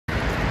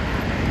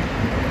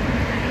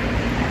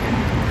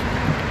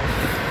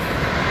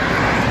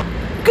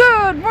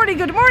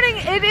morning, good morning.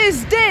 It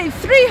is day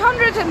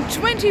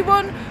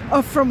 321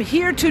 of From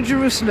Here to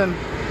Jerusalem.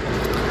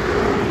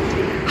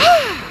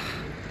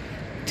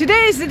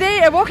 Today is the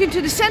day I walk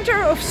into the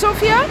center of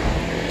Sofia.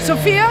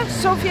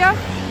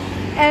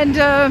 And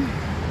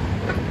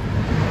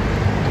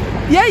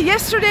yeah,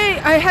 yesterday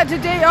I had the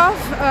day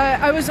off.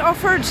 I was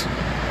offered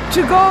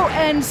to go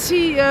and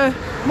see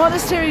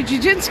Monastery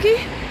Dziecięcki,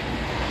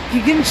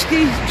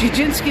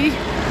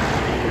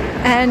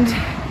 and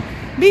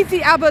meet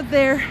the abbot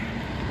there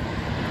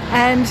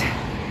and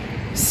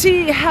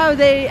see how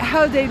they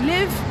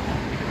live.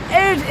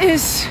 It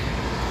is,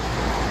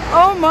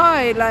 oh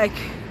my, like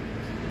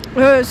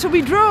so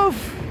we drove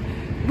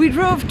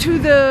to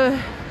the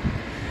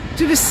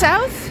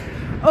south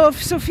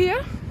of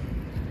Sofia,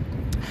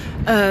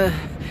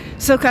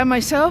 Silka and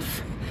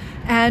myself,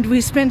 and we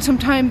spent some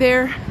time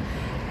there,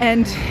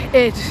 and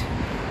it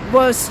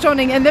was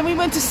stunning. And then we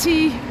went to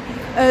see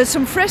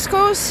some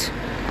frescoes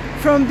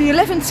from the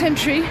 11th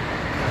century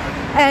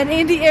and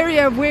in the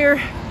area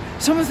where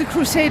some of the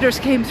Crusaders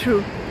came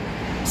through.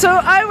 So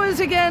I was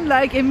again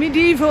like in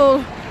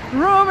medieval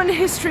Roman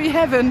history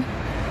heaven.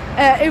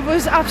 It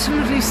was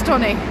absolutely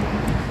stunning.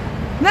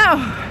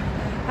 Now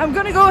I'm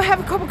gonna go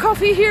have a cup of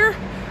coffee here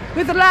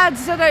with the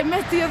lads that I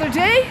met the other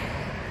day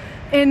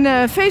in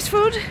Face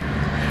Food.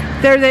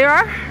 There they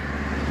are.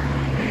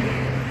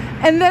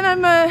 And then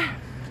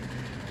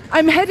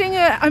I'm heading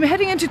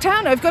into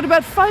town. I've got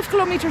about 5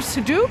 kilometers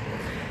to do,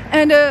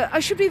 and I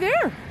should be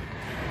there.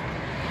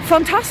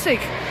 Fantastic.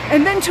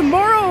 And then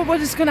tomorrow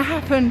what is going to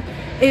happen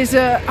is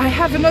I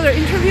have another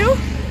interview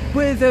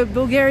with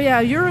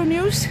Bulgaria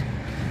Euronews,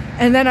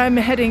 and then I'm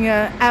heading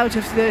out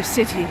of the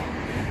city.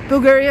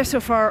 Bulgaria so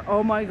far,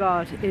 oh my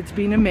god, it's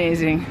been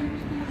amazing.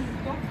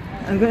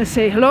 I'm going to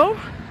say hello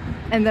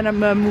and then I'm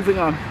moving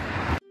on.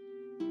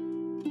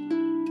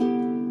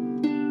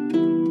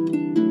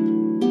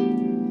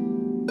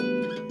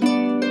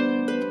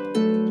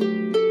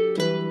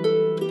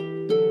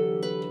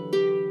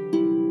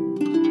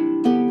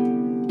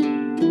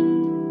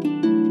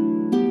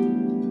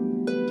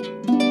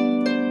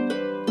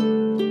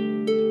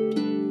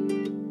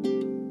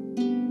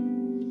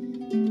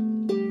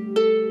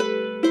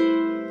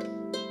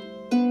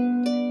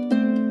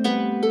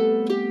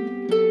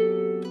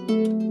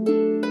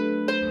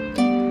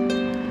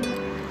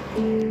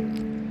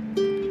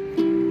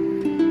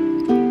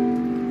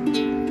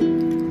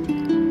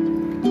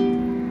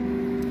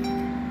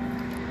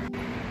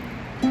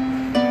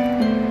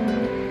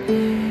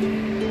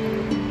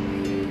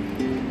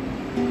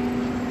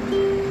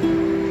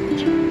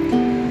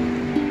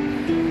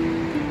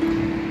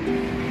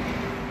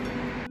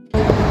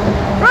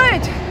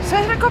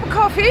 Cup of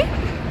coffee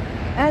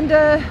and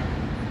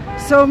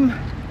some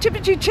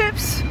chippy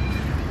chips,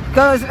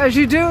 because as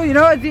you do, you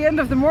know, at the end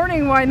of the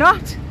morning, why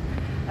not?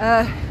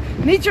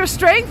 Need your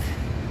strength.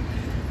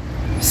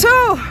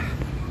 So,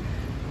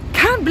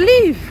 can't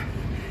believe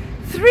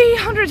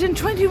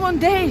 321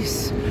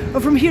 days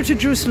of From Here to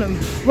Jerusalem,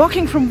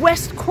 walking from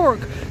West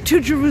Cork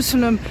to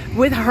Jerusalem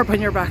with a harp on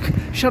your back.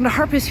 Sean the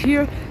harp is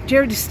here,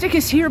 Jerry the stick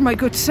is here, my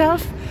good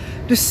self.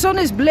 The sun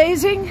is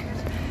blazing.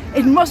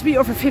 It must be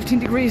over 15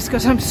 degrees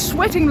because I'm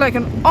sweating like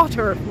an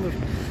otter.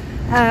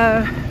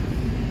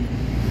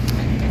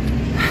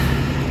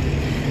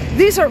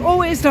 These are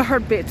always the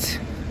hard bits.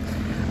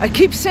 I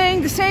keep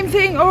saying the same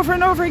thing over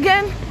and over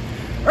again.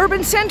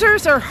 Urban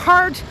centers are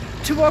hard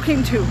to walk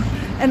into,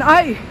 and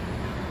I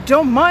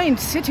don't mind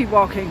city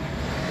walking.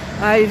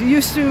 I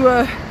used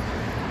to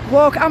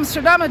walk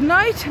Amsterdam at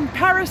night and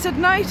Paris at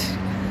night.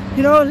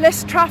 You know,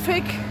 less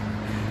traffic,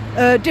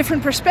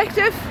 different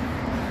perspective.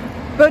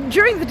 But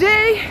during the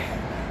day,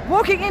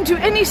 walking into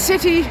any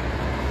city,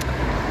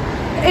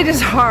 it is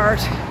hard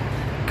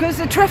because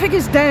the traffic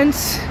is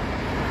dense,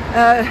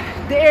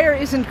 the air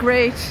isn't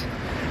great,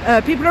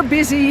 people are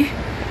busy,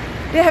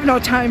 they have no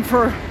time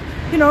for,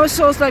 you know,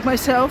 souls like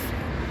myself.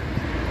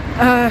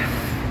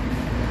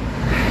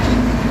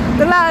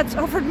 The lads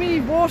offered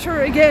me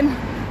water again.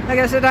 Like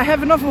I said, I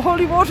have enough of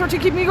holy water to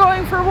keep me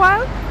going for a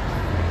while.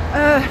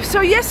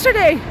 So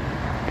yesterday,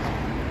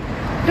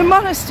 the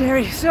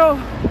monastery, so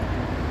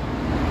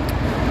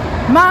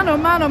man, oh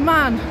man, oh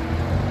man.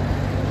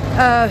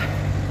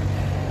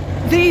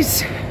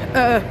 These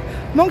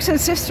monks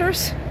and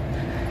sisters,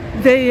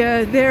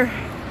 their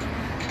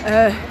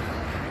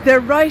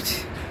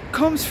rite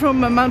comes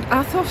from Mount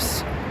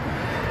Athos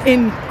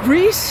in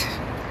Greece,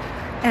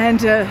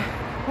 and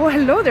oh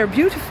hello, they're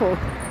beautiful.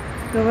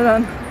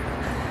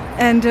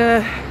 And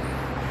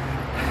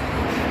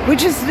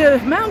which is the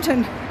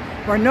mountain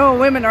where no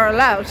women are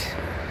allowed.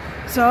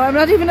 So I'm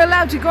not even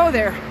allowed to go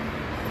there.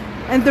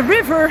 And the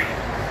river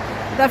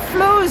that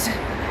flows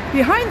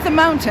behind the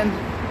mountain,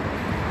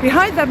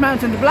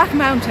 the Black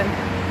Mountain,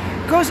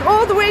 goes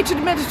all the way to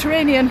the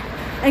Mediterranean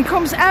and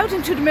comes out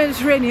into the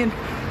Mediterranean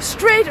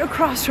straight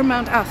across from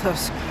Mount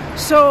Athos.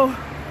 So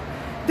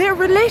they're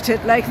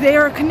related, like they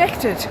are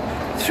connected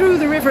through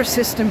the river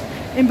system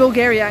in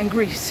Bulgaria and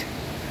Greece.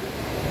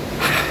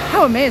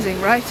 How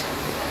amazing, right?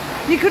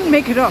 You couldn't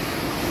make it up.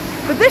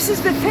 But this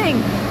is the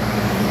thing.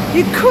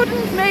 You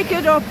couldn't make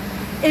it up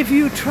if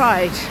you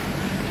tried.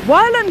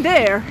 While I'm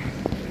there,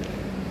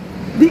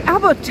 the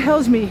abbot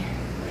tells me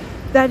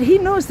that he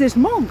knows this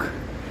monk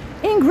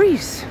in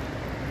Greece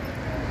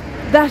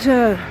that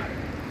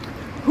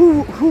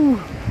who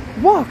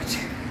walked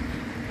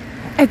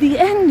at the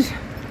end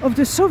of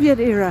the Soviet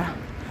era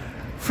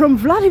from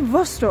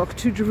Vladivostok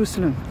to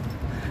Jerusalem,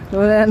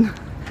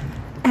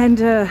 and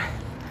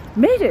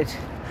made it.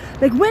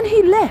 Like when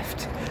he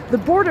left, the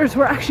borders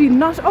were actually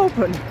not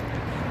open.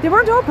 They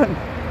weren't open.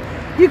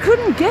 You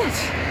couldn't get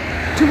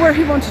to where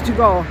he wanted to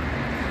go.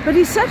 But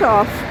he set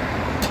off.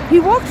 He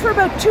walked for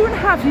about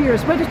 2.5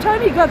 years. By the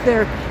time he got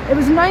there, it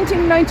was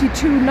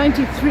 1992,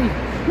 93.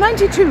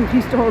 92,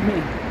 he told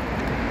me.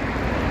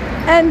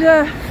 And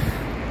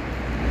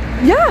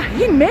yeah,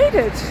 he made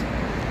it.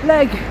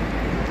 Like,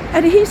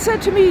 and he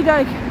said to me,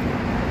 like,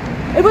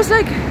 it was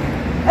like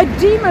a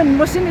demon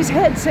was in his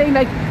head saying,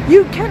 like,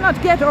 you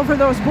cannot get over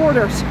those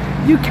borders.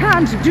 You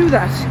can't do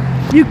that.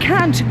 You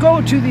can't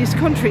go to these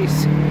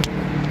countries.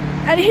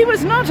 And he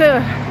was not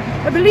a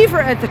believer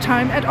at the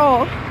time at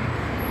all.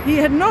 He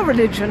had no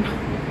religion.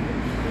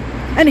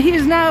 And he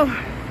is now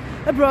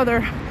a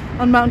brother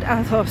on Mount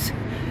Athos.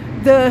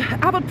 The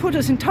abbot put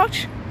us in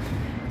touch.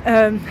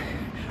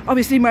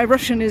 Obviously my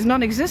Russian is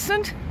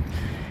non-existent.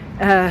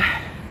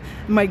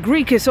 My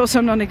Greek is also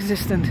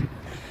non-existent.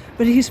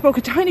 But he spoke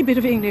a tiny bit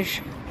of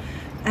English.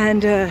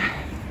 And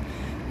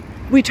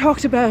we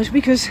talked about,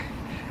 because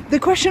the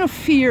question of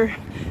fear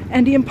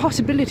and the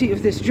impossibility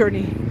of this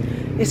journey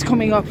is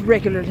coming up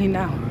regularly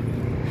now.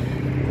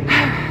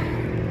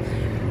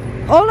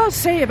 All I'll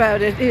say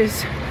about it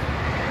is,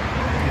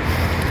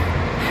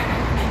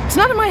 it's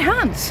not in my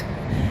hands.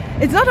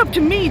 It's not up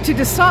to me to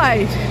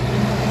decide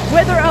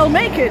whether I'll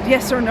make it,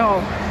 yes or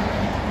no.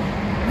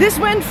 This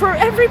went for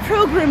every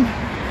pilgrim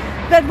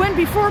that went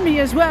before me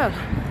as well.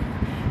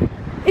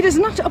 It is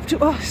not up to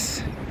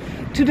us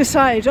to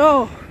decide,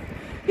 oh,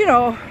 you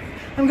know,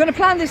 I'm going to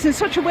plan this in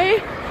such a way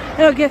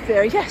and I'll get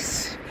there.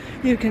 Yes,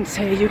 you can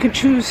say, you can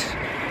choose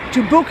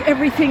to book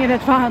everything in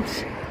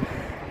advance.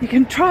 You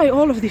can try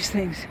all of these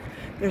things.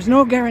 There's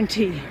no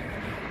guarantee.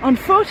 On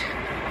foot,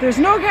 there's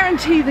no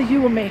guarantee that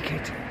you will make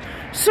it.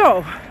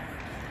 So,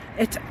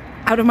 it's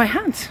out of my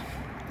hands.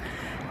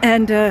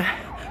 And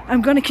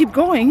I'm going to keep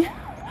going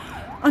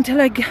until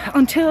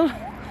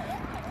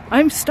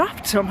I'm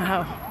stopped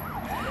somehow.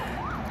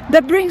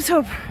 That brings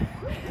up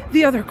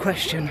the other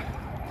question,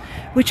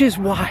 which is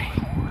why.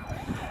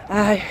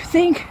 I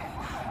think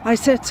I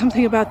said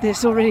something about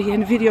this already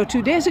in a video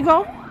 2 days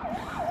ago.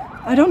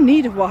 I don't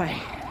need a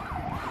why.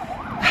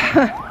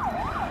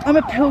 I'm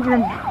a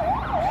pilgrim.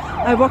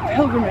 I walk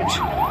pilgrimage.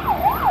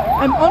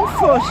 I'm on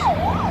foot,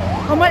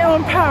 on my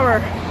own power,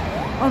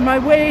 on my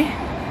way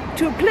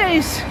to a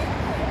place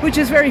which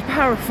is very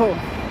powerful.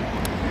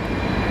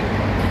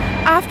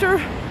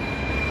 After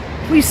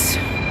we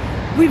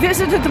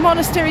visited the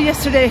monastery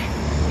yesterday,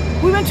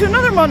 we went to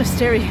another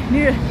monastery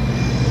near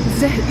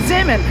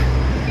Zemun.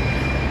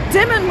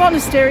 Zemun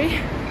Monastery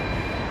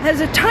has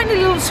a tiny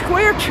little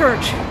square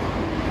church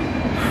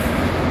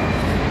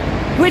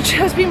which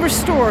has been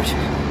restored,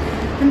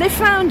 and they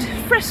found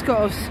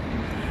frescoes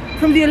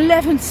from the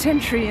 11th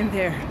century in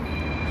there.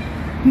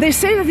 And they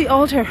say that the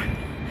altar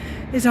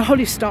is a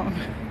holy stone,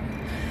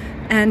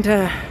 and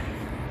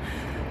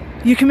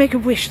you can make a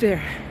wish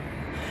there.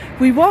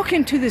 We walk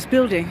into this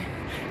building,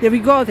 then we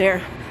go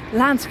there.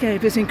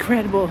 Landscape is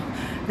incredible.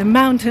 The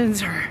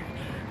mountains are,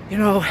 you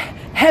know,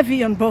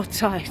 heavy on both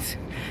sides.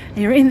 And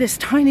you're in this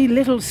tiny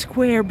little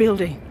square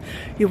building.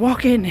 You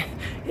walk in,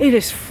 it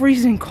is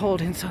freezing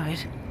cold inside.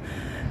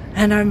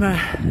 And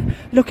I'm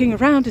looking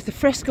around at the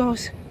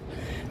frescoes,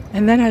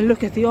 and then I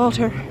look at the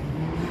altar.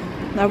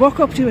 And I walk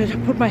up to it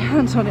and put my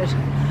hands on it.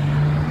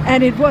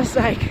 And it was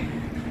like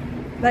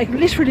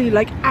literally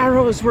like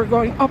arrows were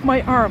going up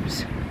my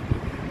arms.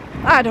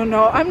 I don't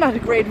know, I'm not a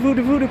great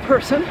voodoo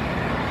person,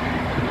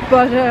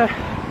 but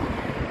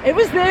it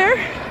was there.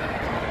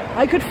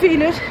 I could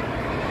feel it.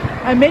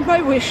 I made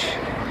my wish.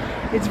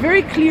 It's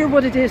very clear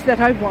what it is that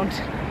I want.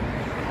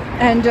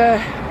 And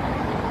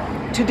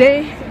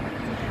today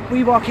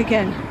we walk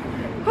again.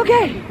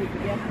 Okay,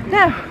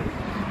 now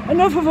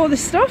enough of all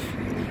this stuff.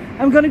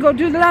 I'm gonna go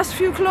do the last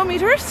few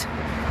kilometers,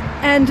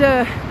 and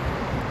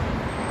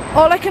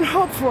all I can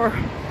hope for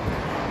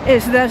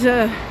is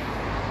that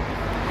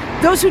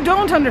those who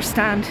don't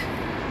understand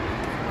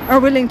are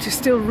willing to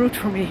still root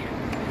for me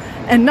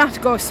and not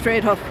go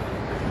straight up,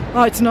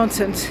 oh, it's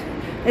nonsense,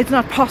 it's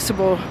not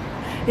possible,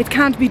 it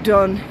can't be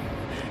done,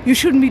 you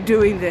shouldn't be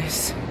doing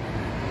this.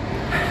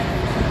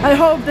 I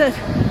hope that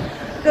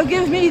they'll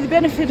give me the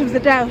benefit of the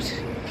doubt,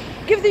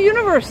 give the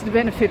universe the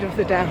benefit of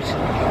the doubt,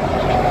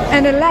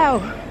 and allow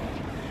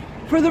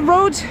for the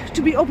roads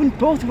to be opened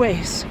both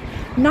ways,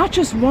 not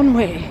just one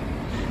way.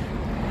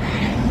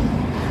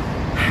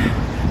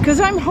 Because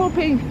I'm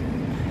hoping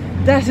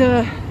that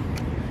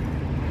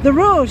the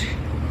road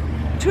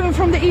to and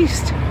from the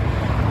east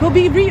will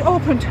be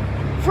reopened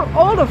for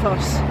all of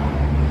us,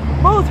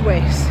 both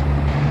ways.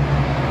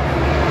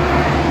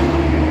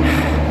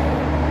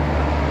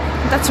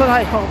 That's what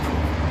I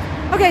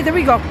hope. Okay, there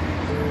we go.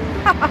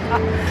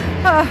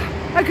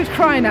 I could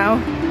cry now.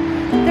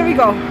 There we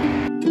go.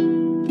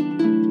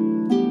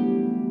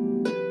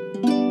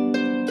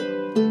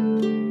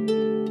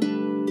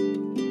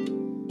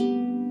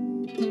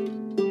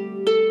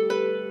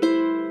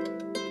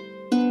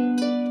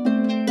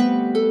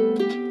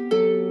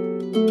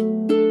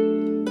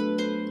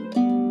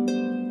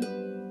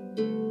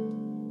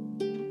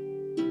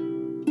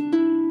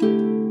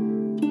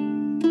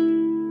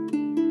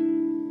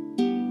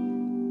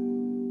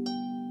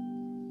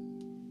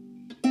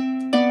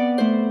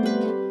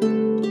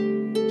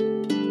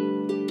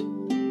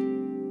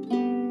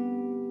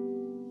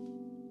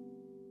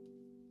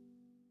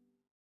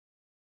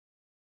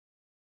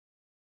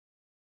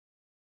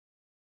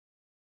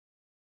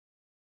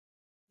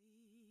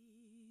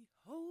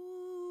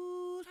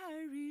 Old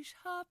Irish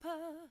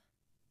harper,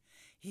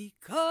 he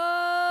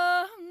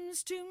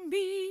comes to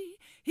me,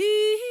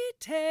 he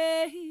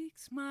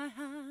takes my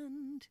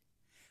hand.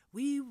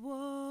 We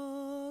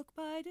walk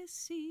by the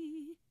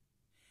sea.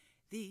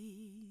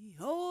 The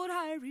old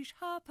Irish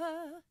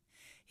harper,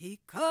 he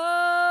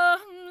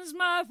comes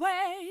my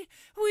way.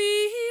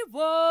 We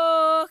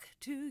walk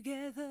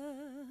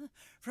together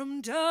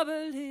from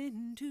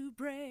Dublin to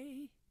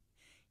Bray.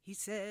 He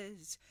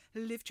says,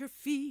 lift your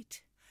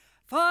feet,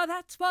 for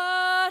that's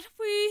what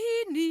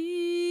we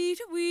need.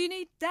 We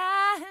need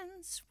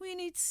dance, we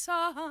need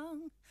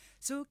song,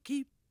 so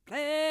keep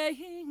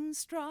playing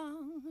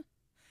strong.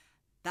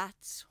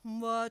 That's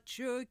what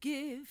your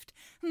gift,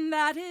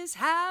 that is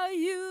how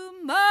you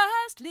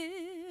must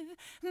live,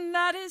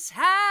 that is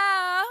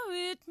how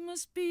it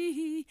must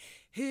be.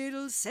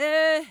 It'll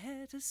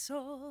set us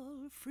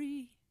all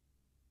free.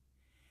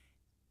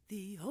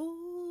 The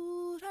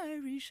old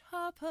Irish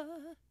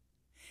harper,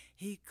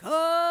 he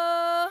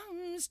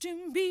comes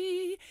to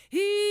me,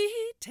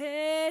 he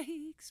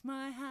takes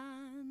my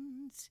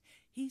hands,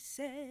 he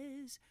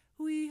says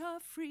we are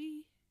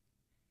free.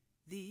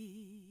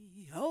 The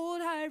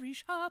old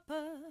Irish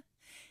harper,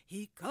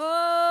 he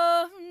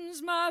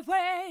comes my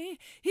way,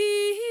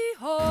 he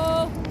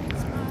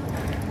holds my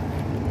hand.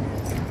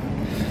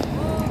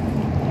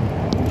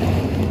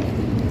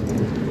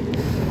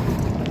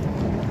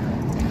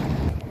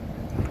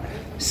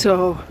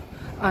 So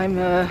I'm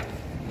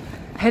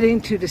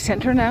heading to the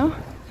centre now.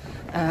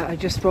 I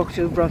just spoke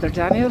to Brother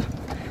Daniel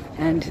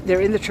and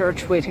they're in the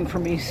church waiting for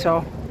me,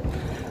 so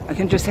I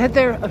can just head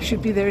there. I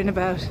should be there in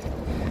about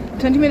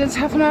 20 minutes,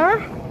 half an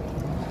hour.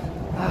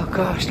 Oh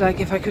gosh, like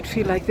if I could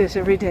feel like this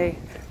every day,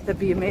 that'd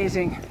be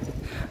amazing.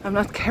 I'm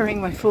not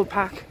carrying my full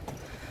pack.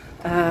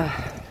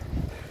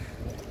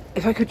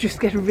 If I could just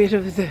get rid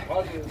of the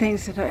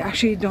things that I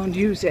actually don't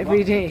use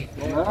every day,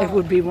 it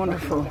would be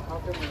wonderful.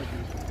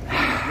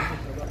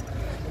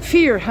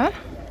 Fear, huh?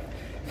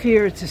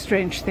 Fear, it's a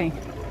strange thing.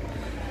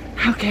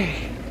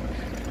 Okay,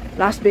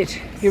 last bit,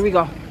 here we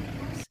go.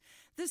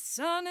 The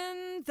sun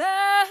and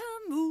the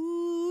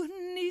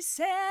moon, he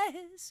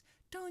says,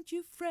 don't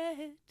you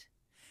fret,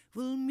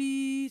 we'll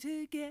meet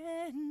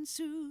again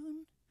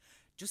soon.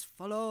 Just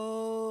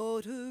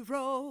follow the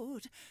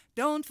road,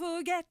 don't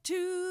forget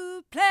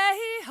to play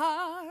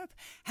harp,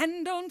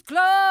 and don't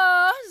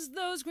close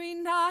those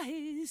green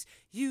eyes,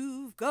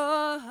 you've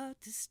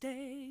got to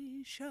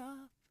stay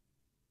sharp.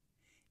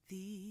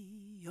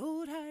 The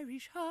old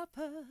Irish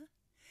harper,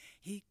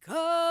 he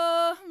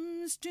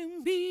comes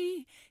to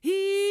me,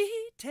 he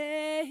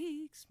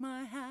takes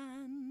my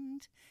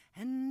hand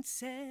and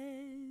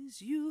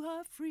says you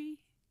are free.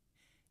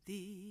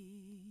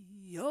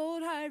 The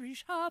old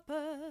Irish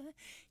harper,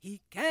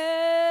 he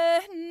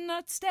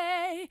cannot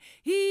stay,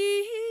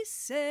 he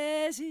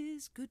says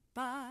his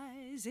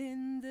goodbyes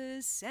in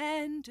the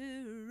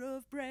centre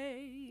of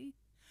Bray.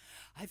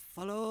 I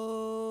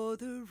follow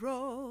the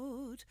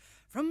road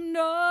from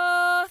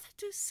north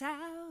to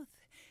south,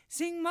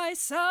 sing my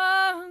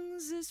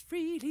songs as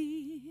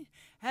freely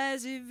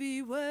as if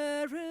he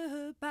were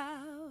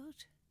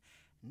about.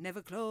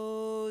 Never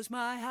close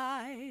my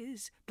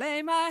eyes,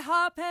 play my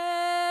harp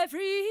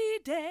every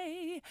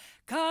day,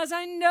 'cause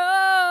I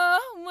know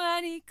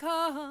when he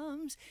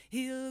comes,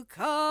 he'll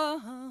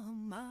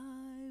come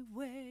my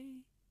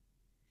way.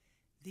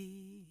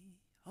 The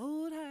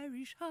old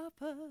Irish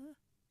harper,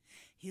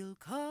 he'll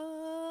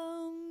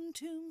come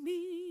to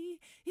me,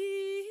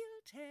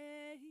 he'll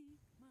take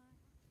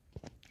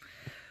my...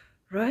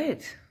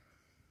 Right.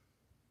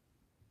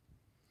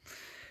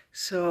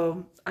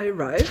 So I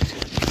arrived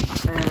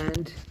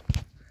and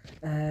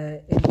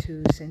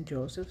into St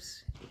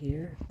Joseph's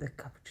here, the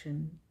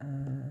Capuchin,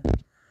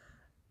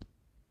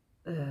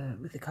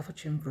 with the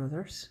Capuchin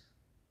brothers.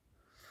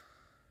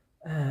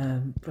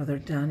 Brother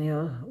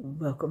Daniel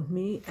welcomed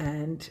me,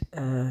 and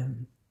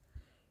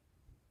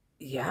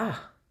yeah,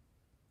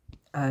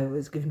 I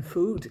was given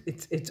food.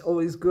 It's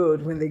always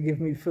good when they give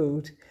me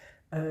food.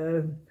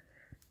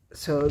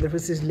 So there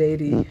was this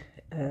lady,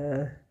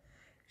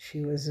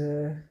 she was,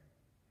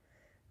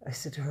 I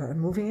said to her, I'm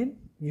moving in,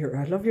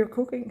 I love your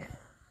cooking.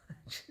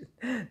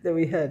 Then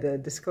we had a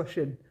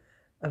discussion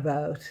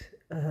about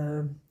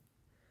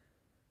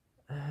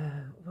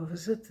what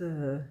was it?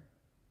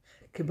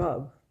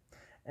 Kebab.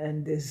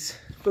 And this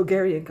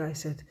Bulgarian guy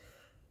said,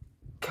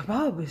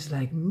 kebab is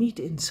like meat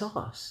in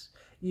sauce.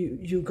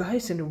 You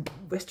guys in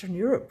Western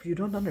Europe, you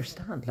don't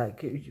understand.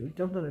 Like, you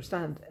don't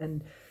understand.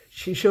 And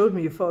she showed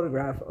me a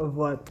photograph of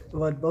what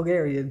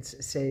Bulgarians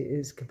say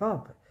is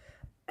kebab.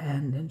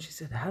 And then she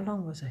said, how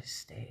long was I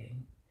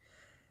staying?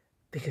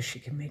 Because she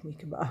can make me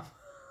kebab.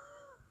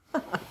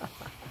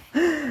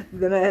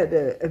 Then I had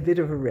a bit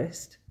of a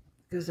rest,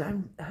 because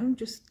I'm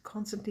just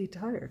constantly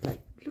tired.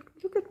 Like,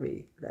 look at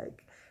me.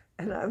 Like,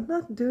 and I'm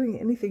not doing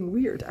anything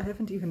weird. I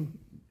haven't even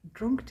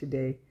drunk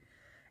today.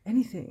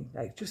 Anything,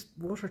 like just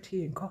water,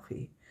 tea and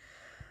coffee.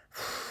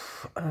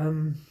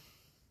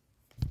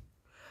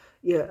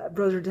 Yeah,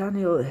 Brother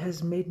Daniel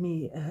has made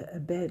me a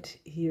bed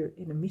here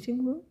in a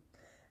meeting room,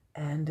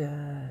 and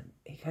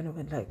he kind of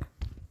went like,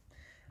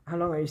 how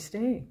long are you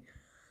staying?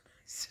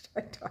 I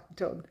said,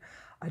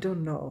 I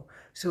don't know.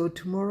 So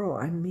tomorrow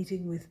I'm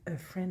meeting with a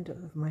friend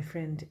of my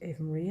friend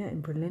Eva Maria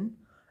in Berlin,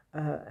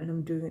 and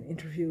I'm doing an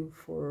interview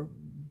for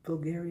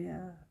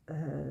Bulgaria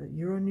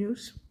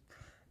Euronews.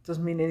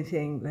 Doesn't mean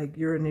anything. Like,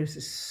 Euronews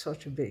is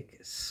such a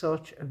big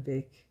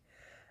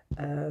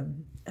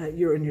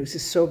Euronews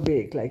is so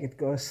big, like it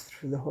goes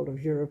through the whole of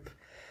Europe.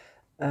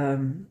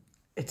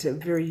 It's a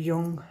very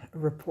young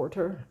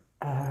reporter.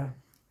 I'm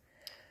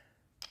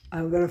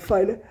gonna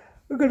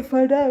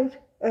find out.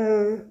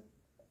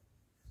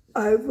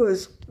 I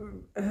was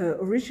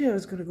originally I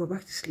was gonna go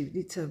back to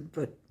Slivnica,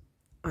 but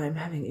I'm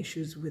having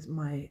issues with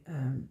my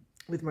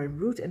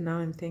route, and now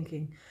I'm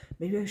thinking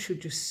maybe I should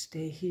just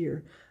stay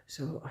here.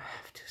 So I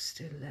have to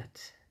still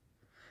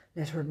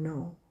let her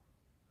know,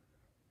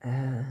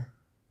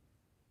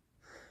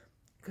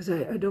 because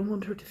I don't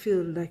want her to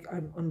feel like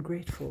I'm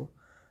ungrateful.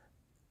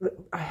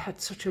 I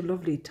had such a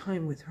lovely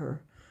time with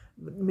her.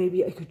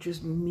 Maybe I could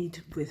just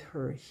meet with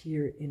her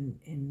here in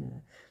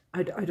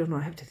I don't know,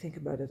 I have to think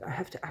about it. I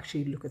have to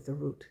actually look at the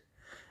route,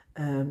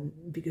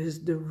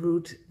 because the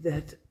route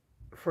that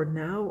for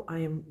now I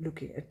am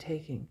looking at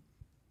taking,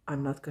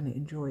 I'm not going to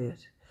enjoy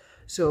it.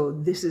 So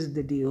this is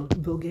the deal.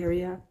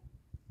 Bulgaria,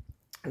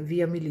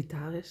 Via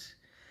Militaris,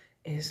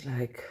 is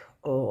like,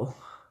 oh,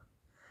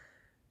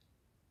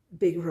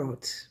 big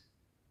roads.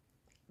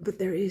 But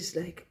there is,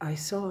 like, I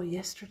saw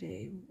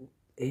yesterday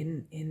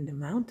in the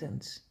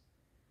mountains,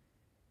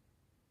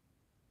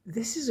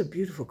 this is a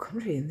beautiful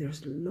country, and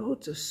there's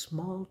loads of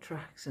small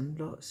tracks and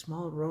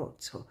small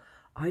roads. So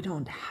I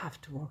don't have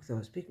to walk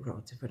those big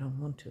roads if I don't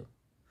want to.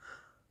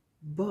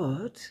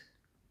 But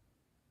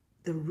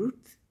the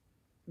route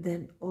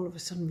then all of a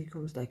sudden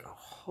becomes like a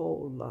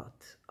whole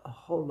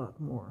lot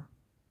more.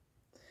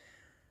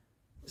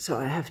 So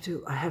I have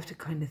to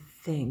kind of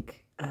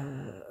think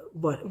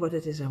what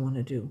it is I want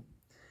to do.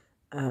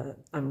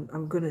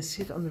 I'm gonna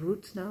sit on the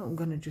route now. I'm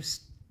gonna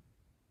just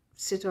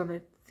sit on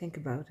it, think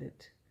about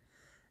it,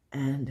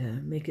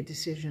 and make a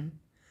decision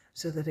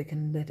so that I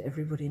can let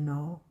everybody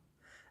know.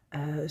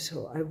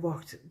 So I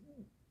walked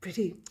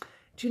pretty.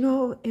 Do you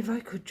know, if I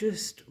could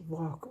just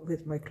walk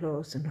with my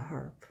clothes and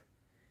harp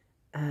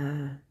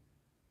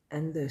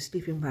and the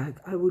sleeping bag,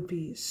 I would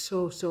be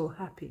so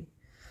happy.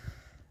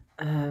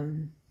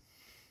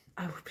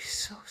 I would be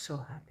so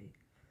happy.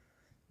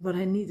 But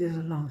I needed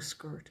a long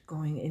skirt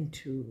going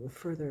into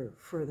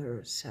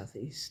further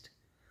southeast.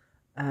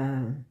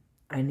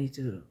 I need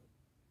to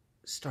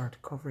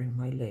start covering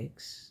my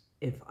legs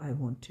if I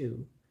want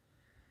to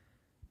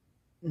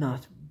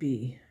not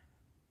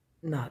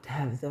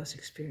have those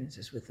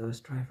experiences with those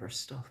drivers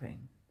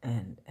stopping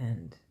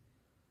and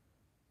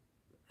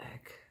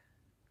like,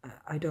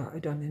 I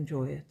don't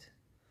enjoy it.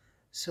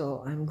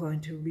 So I'm going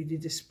to really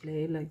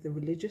display like the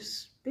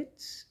religious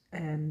bits,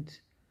 and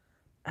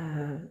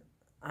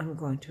I'm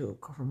going to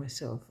cover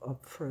myself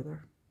up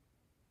further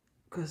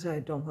because I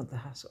don't want the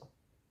hassle.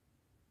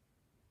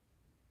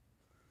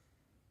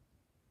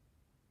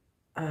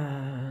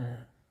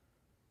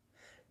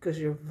 Because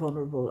you're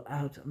vulnerable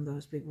out on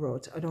those big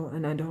roads. I don't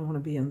want to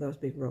be on those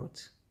big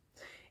roads.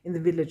 In the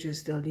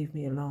villages, they'll leave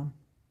me alone.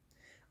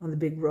 On the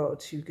big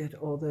roads, you get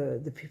all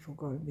the people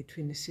going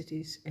between the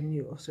cities, and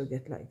you also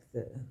get like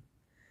the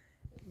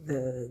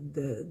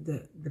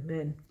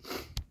men.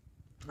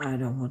 I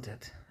don't want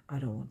it. I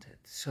don't want it.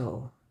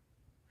 So,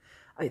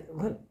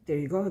 well, there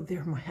you go. There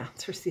are my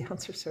answers. The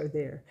answers are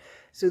there.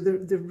 So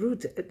the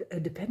route,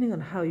 depending on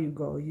how you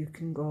go, you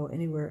can go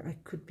anywhere. I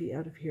could be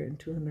out of here in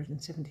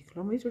 270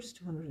 kilometers,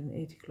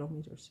 280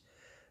 kilometers,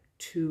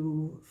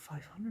 to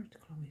 500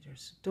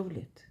 kilometers. Double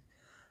it.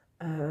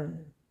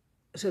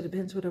 So it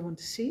depends what I want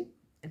to see.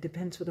 It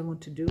depends what I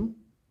want to do.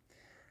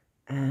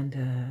 And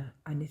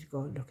I need to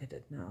go and look at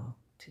it now,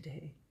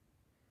 today.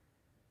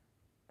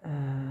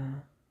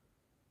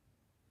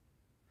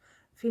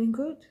 Feeling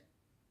good.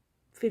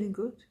 Feeling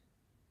good.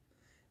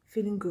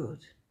 Feeling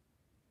good.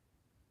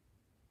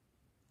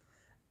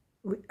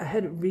 I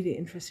had a really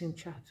interesting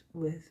chat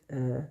with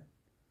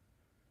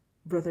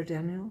Brother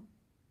Daniel.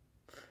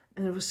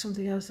 And there was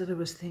something else that I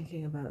was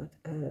thinking about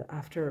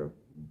after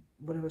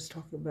what I was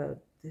talking about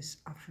this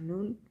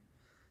afternoon.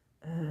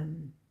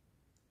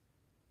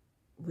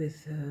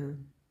 you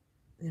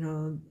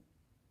know,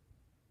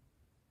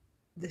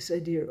 this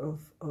idea of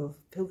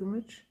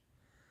pilgrimage.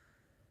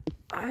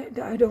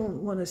 I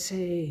don't want to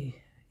say,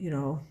 you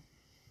know,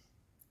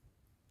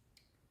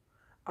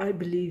 I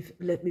believe,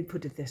 let me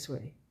put it this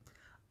way,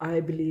 I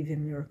believe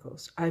in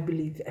miracles. I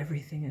believe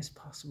everything is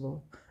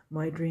possible.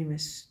 My dream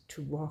is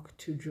to walk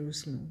to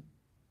Jerusalem.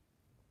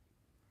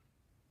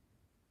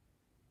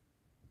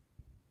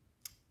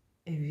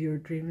 If your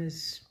dream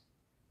is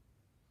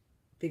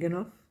big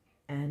enough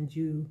and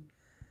you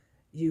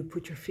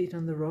put your feet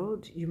on the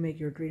road, you make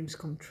your dreams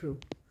come true.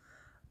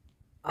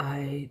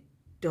 I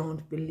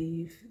don't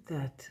believe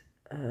that,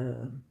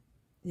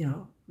 you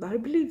know, I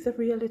believe that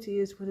reality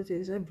is what it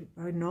is.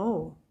 I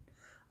know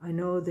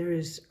there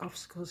is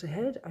obstacles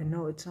ahead. I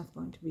know it's not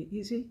going to be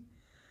easy.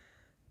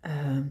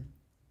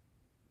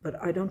 But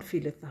I don't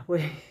feel it that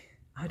way.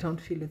 I don't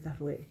feel it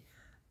that way.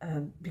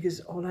 Because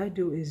all I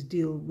do is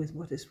deal with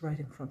what is right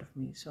in front of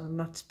me. So I'm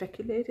not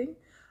speculating.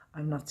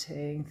 I'm not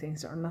saying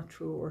things are not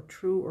true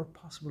or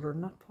possible or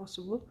not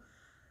possible.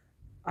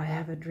 I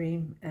have a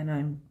dream and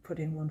I'm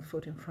putting one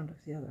foot in front of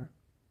the other.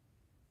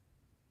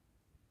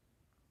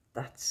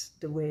 That's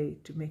the way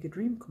to make a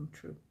dream come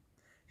true.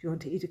 If you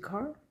want to eat a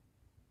car,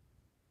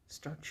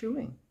 start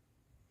chewing.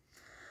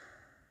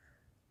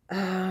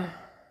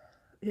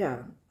 Yeah,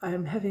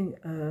 I'm having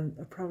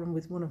a problem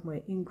with one of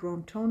my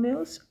ingrown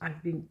toenails.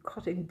 I've been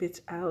cutting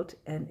bits out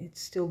and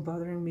it's still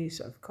bothering me,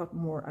 so I've cut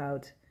more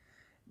out.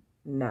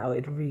 Now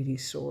it really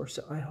sores,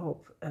 so I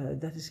hope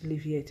that is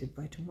alleviated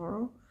by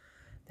tomorrow.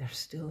 There's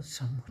still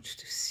so much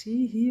to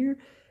see here.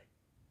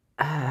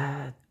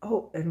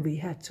 Oh, and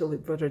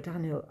with Brother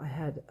Daniel, I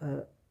had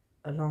a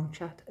long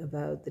chat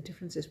about the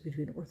differences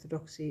between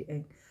Orthodoxy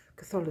and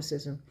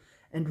Catholicism.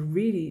 And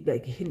really,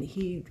 like,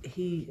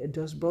 he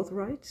does both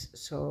rites,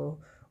 so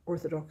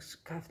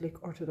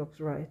Catholic Orthodox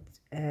rite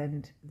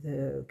and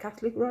the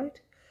Catholic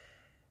rite.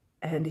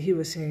 And he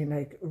was saying,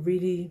 like,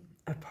 really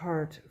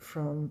apart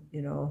from,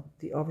 you know,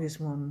 the obvious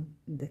one,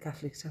 the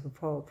Catholics have a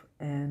Pope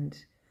and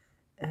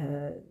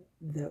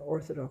the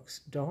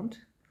Orthodox don't.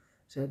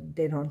 So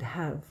they don't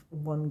have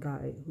one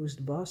guy who's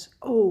the boss.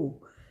 Oh,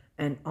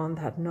 and on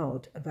that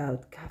note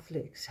about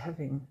Catholics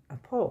having a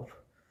Pope,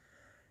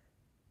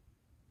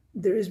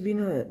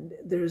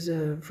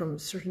 from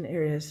certain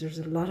areas, there's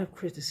a lot of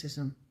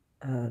criticism,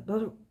 a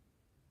lot of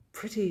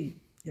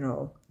pretty, you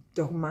know,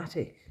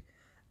 dogmatic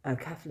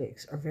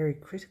Catholics are very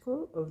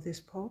critical of this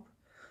Pope.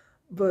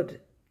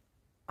 But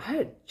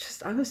I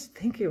was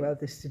thinking about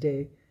this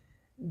today.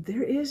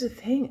 There is a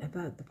thing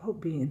about the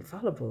Pope being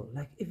infallible.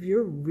 Like, if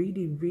you're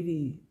really,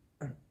 really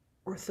an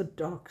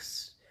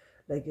Orthodox,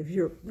 like if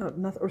you're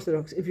not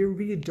Orthodox, if you're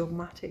really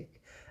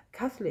dogmatic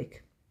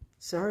Catholic,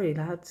 sorry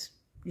lads,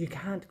 you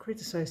can't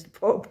criticize the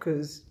Pope,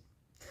 because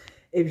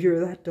if you're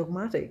that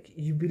dogmatic,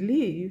 you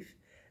believe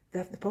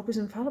that the Pope is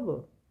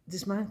infallible.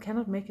 This man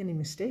cannot make any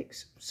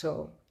mistakes.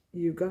 So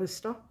you've got to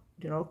stop,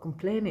 you know,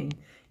 complaining.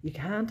 You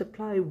can't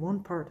apply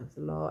one part of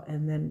the law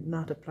and then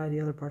not apply the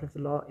other part of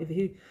the law. If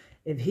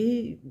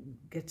he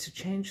gets to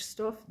change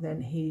stuff, then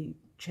he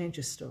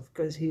changes stuff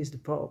because he's the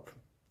Pope.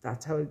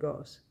 That's how it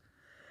goes.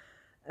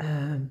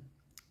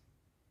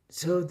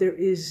 So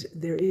there's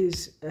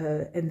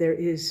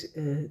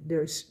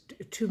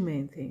two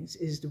main things: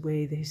 is the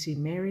way they see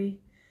Mary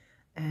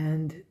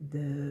and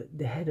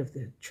the head of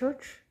the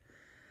church,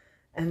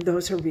 and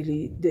those are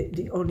really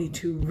the only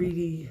two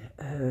really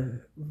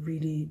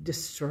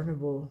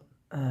discernible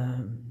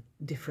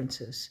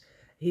differences.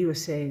 He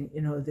was saying,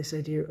 you know, this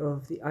idea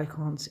of the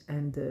icons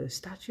and the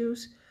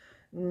statues,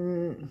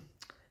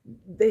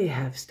 they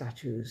have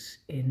statues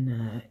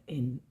in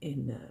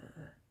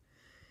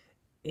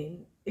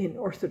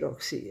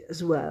Orthodoxy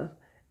as well,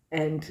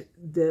 and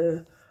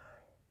the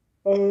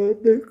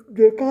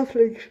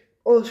Catholics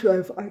also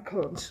have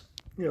icons.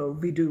 You know,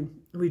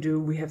 we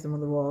have them on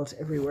the walls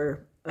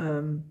everywhere.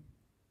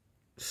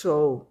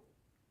 So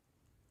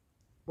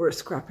we're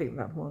scrapping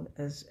that one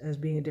as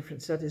being a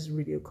difference. That is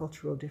really a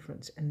cultural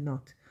difference and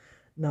not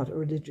a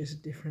religious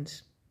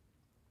difference.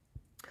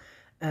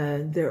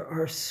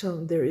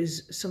 There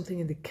is something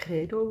in the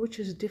credo which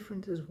is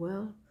different as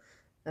well.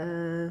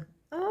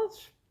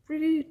 That's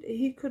really,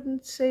 he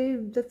couldn't say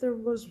that there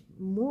was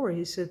more.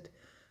 He said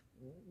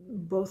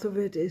both of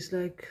it is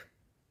like,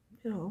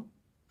 you know,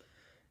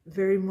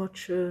 very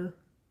much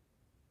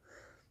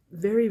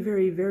very,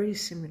 very, very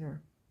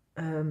similar.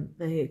 And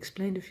he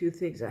explained a few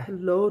things. I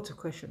had loads of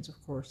questions, of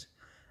course,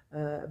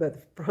 about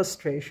the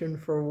prostration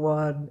for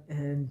one,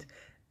 and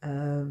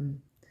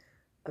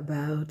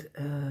about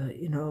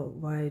you know,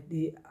 why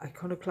the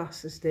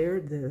iconoclast is there,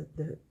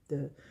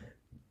 the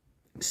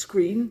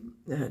screen,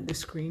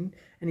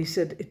 and he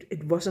said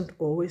it wasn't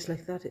always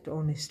like that. It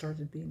only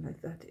started being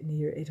like that in the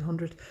year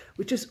 800,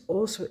 which is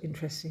also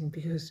interesting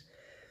because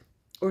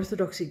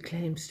Orthodoxy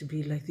claims to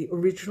be like the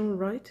original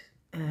rite,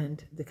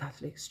 and the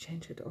Catholics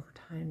change it over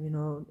time. You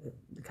know,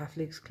 the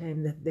Catholics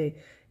claim that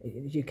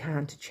you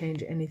can't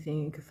change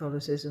anything in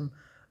Catholicism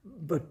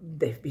but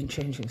they've been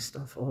changing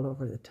stuff all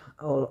over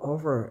all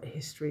over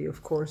history,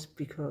 of course,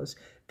 because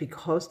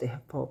they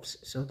have popes,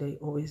 so they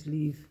always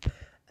leave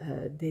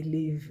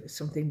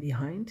something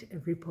behind.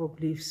 Every pope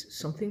leaves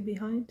something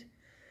behind.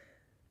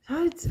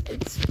 So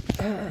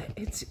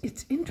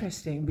it's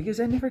interesting because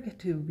I never get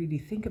to really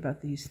think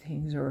about these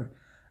things or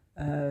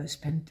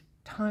spend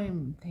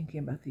time thinking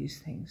about these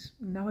things.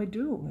 Now I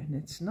do, and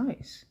it's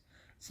nice.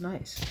 It's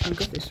nice. I've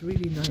got this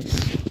really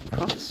nice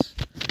cross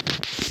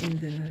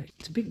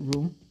it's a big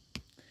room.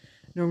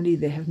 Normally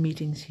they have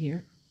meetings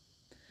here,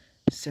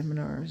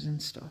 seminars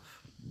and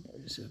stuff.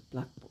 There's a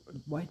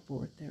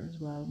whiteboard there as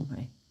well,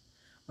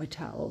 my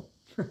towel.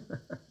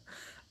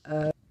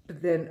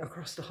 Then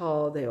across the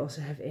hall they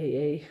also have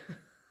AA.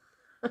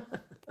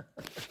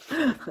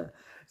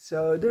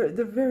 So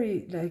they're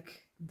very,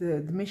 like,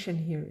 the mission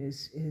here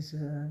is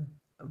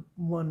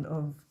one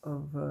of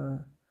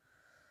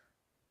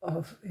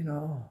you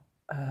know,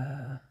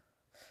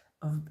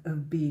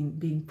 of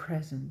being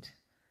present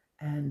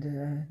and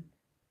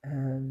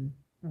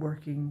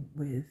working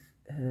with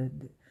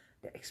the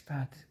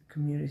expat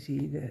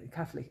community, the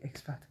Catholic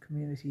expat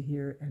community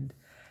here, and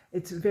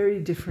it's very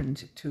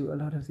different to a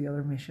lot of the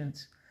other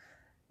missions.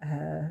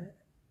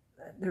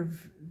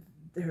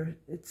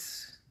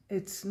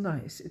 It's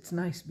nice. It's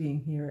nice being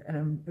here, and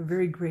I'm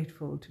very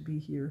grateful to be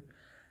here.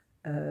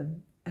 I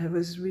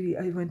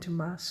went to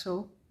Mass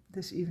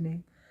this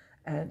evening,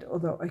 and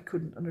although I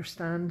couldn't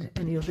understand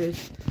any of it,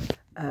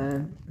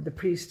 the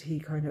priest, he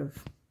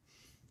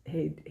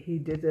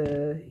did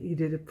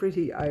a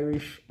pretty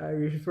Irish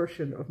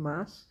version of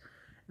Mass.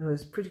 It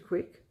was pretty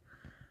quick.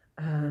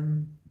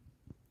 And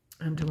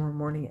tomorrow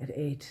morning at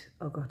 8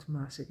 I'll go to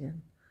Mass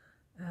again.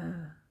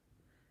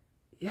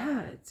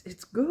 Yeah,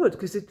 it's good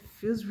because it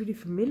feels really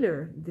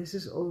familiar. This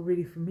is all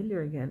really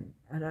familiar again,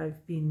 and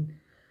I've been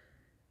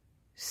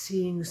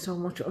seeing so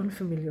much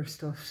unfamiliar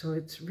stuff, so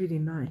it's really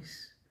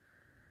nice.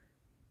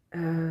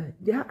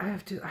 Yeah, I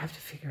have to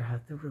figure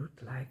out the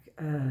route. Like,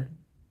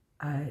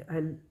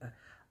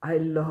 I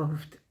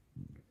loved,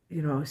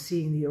 you know,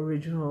 seeing the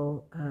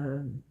original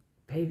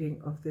paving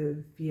of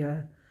the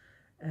Via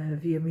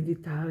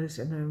Militaris,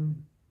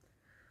 and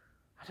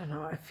I don't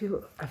know. I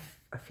feel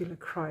like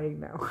crying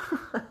now.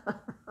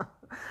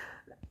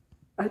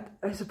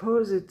 I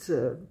suppose it's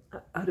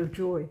out of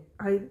joy.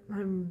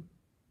 I'm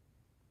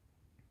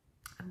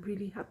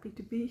really happy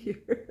to be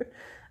here.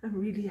 I'm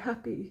really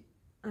happy.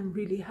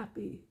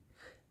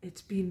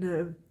 It's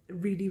been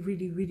really,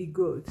 really, really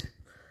good.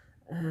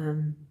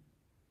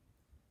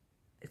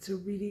 It's a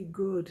really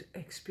good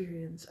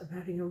experience. I'm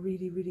having a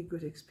really, really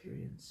good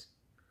experience.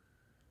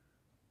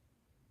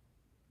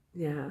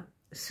 Yeah,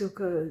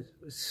 Silke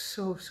was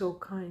so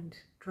kind,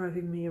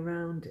 driving me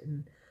around,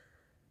 and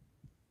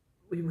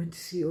we went to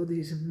see all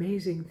these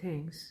amazing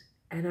things.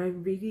 And I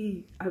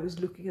was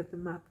looking at the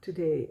map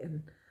today,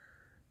 and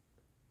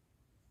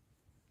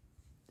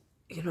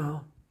you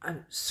know,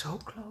 I'm so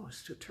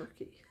close to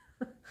Turkey.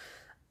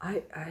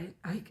 I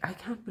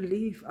can't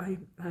believe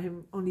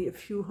I'm only a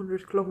few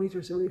hundred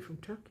kilometers away from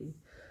Turkey.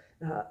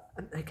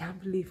 And I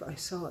can't believe I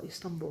saw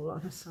Istanbul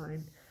on a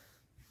sign.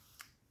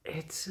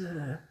 It's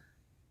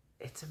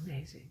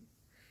amazing.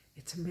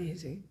 It's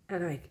amazing.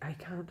 And I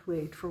can't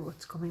wait for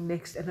what's coming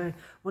next. And I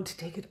want to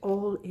take it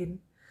all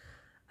in.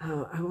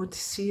 I want to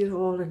see it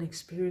all and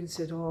experience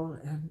it all.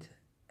 And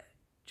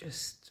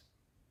just,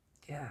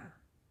 yeah,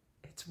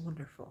 it's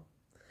wonderful.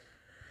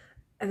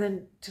 And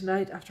then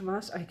tonight after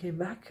Mass, I came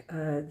back.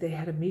 They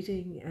had a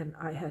meeting, and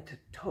I had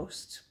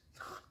toast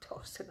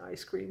and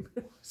ice cream.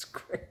 It was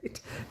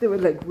great. They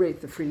would like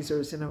rate the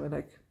freezers, and I was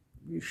like,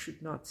 you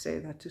should not say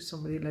that to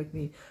somebody like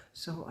me.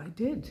 So I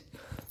did.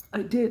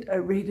 I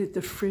rated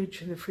the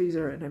fridge and the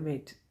freezer, and I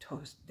made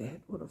toast. They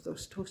had one of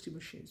those toasty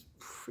machines.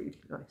 Really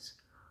nice.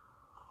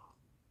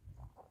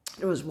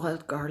 There was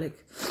wild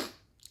garlic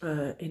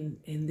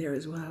in there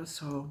as well.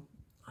 So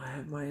I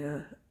had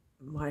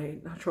my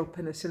natural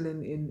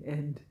penicillin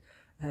in,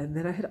 and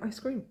then I had ice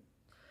cream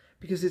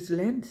because it's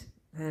Lent,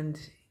 and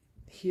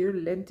here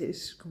Lent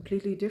is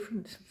completely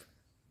different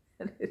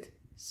than it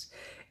is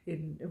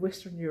in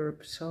Western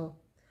Europe. So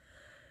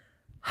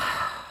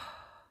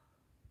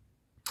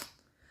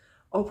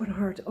open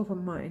heart,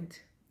 open mind.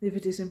 If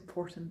it is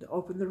important,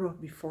 open the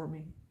road before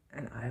me,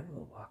 and I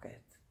will walk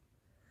it.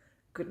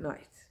 Good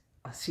night.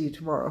 I'll see you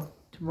tomorrow.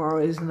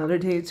 Tomorrow is another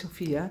day in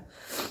Sofia.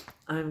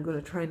 I'm going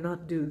to try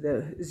not do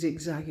the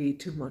zigzaggy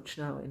too much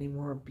now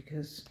anymore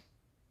because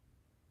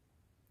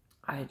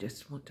I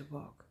just want to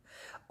walk.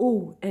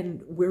 Oh,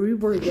 and where we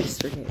were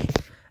yesterday,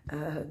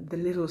 the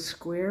little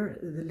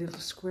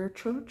square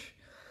church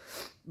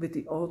with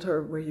the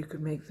altar where you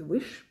could make the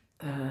wish,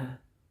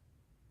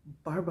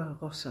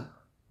 Barbarossa,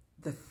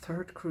 the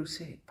Third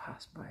Crusade,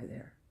 passed by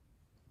there.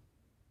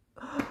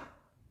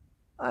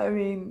 I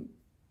mean,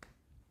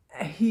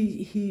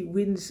 he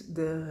wins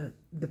the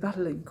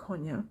battle in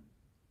Konya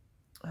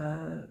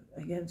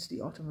against the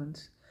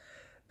Ottomans,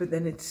 but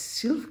then it's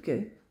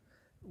Silke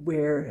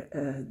where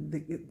the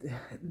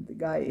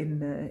guy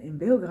in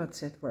Belgrade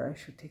said where I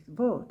should take the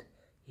boat.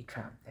 He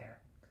trapped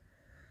there.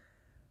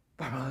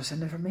 Barbados, I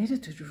never made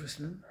it to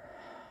Jerusalem.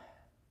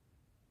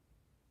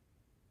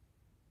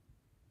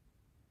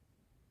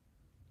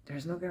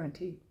 There's no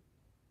guarantee.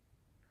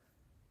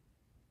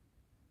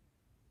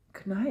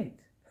 Good night.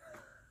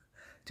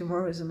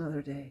 Tomorrow is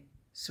another day.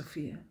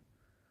 Sofia.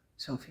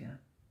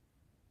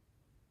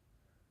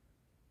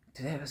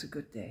 Today was a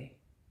good day.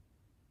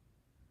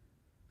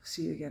 I'll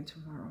see you again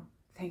tomorrow.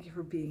 Thank you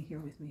for being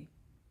here with me.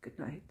 Good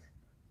night.